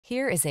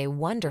Here is a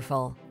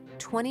wonderful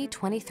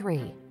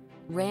 2023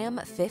 Ram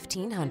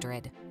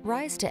 1500.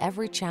 Rise to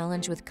every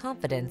challenge with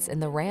confidence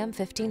in the Ram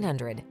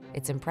 1500.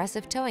 Its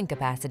impressive towing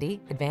capacity,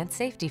 advanced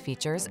safety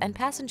features, and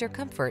passenger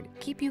comfort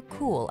keep you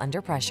cool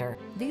under pressure.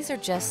 These are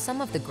just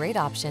some of the great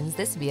options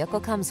this vehicle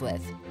comes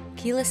with: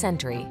 keyless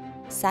entry,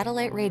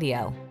 satellite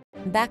radio,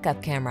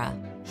 backup camera,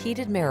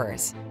 heated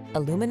mirrors,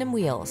 aluminum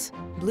wheels,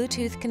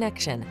 Bluetooth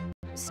connection,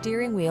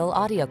 steering wheel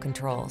audio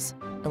controls,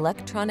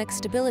 electronic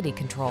stability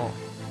control,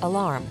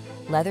 alarm,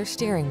 leather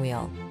steering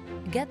wheel.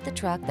 Get the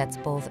truck that's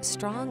both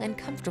strong and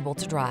comfortable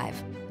to drive.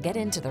 Get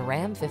into the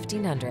Ram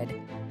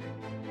 1500.